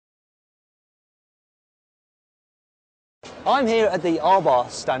I'm here at the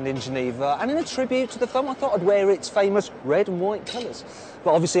R-Bar stand in Geneva, and in a tribute to the film I thought I'd wear its famous red and white colours.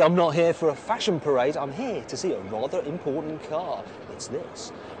 But obviously I'm not here for a fashion parade, I'm here to see a rather important car. It's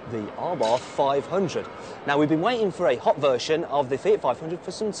this, the R-Bar 500. Now we've been waiting for a hot version of the Fiat 500 for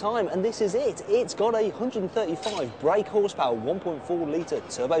some time, and this is it. It's got a 135 brake horsepower 1.4 litre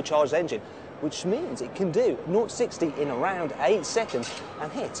turbocharged engine, which means it can do 0-60 in around 8 seconds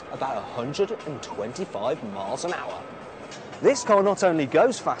and hit about 125 miles an hour. This car not only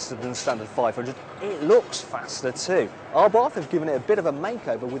goes faster than the standard 500, it looks faster too. R-Bar have given it a bit of a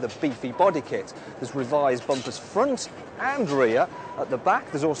makeover with a beefy body kit. There's revised bumpers front and rear. At the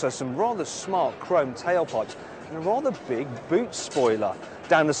back there's also some rather smart chrome tailpipes and a rather big boot spoiler.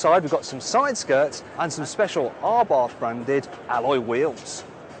 Down the side we've got some side skirts and some special R-Bar branded alloy wheels.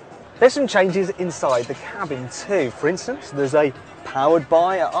 There's some changes inside the cabin too. For instance, there's a powered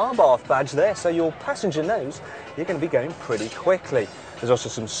by R-Bar badge there, so your passenger knows you're going to be going pretty quickly. There's also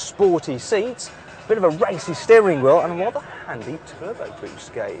some sporty seats, a bit of a racy steering wheel and a rather handy turbo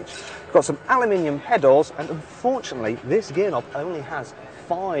boost gauge. We've got some aluminium pedals, and unfortunately this gear knob only has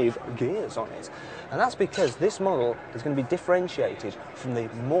 5 gears on it. And that's because this model is going to be differentiated from the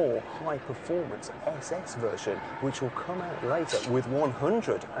more high-performance SS version, which will come out later with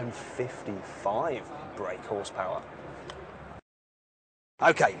 155 brake horsepower.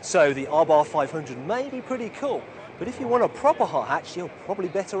 Okay, so the R-Bar 500 may be pretty cool, but if you want a proper hot hatch, you're probably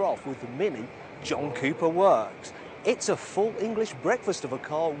better off with the Mini John Cooper Works. It's a full English breakfast of a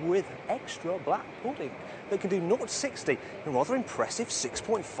car with extra black pudding that can do 0-60 in a rather impressive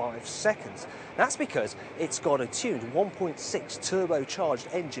 6.5 seconds. That's because it's got a tuned 1.6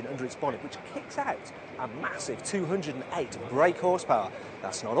 turbocharged engine under its bonnet, which kicks out a massive 208 brake horsepower.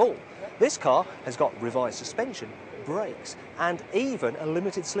 That's not all. This car has got revised suspension, brakes and even a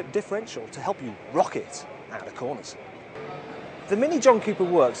limited slip differential to help you rock it out of corners. The Mini John Cooper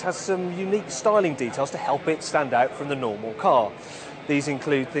Works has some unique styling details to help it stand out from the normal car. These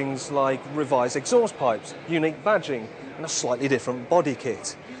include things like revised exhaust pipes, unique badging and a slightly different body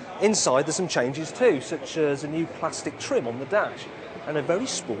kit. Inside there's some changes too, such as a new plastic trim on the dash and a very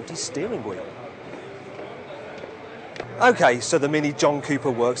sporty steering wheel. Okay, so the Mini John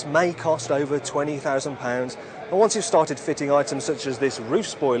Cooper Works may cost over £20,000, and once you've started fitting items such as this roof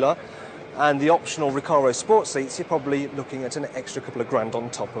spoiler and the optional Recaro sport seats, you're probably looking at an extra couple of grand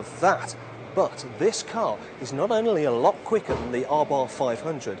on top of that. But this car is not only a lot quicker than the R-Bar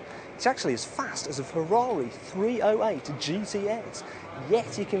 500, it's actually as fast as a Ferrari 308 GTX.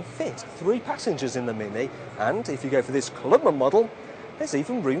 Yet you can fit 3 passengers in the Mini, and if you go for this Clubman model, there's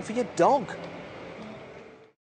even room for your dog.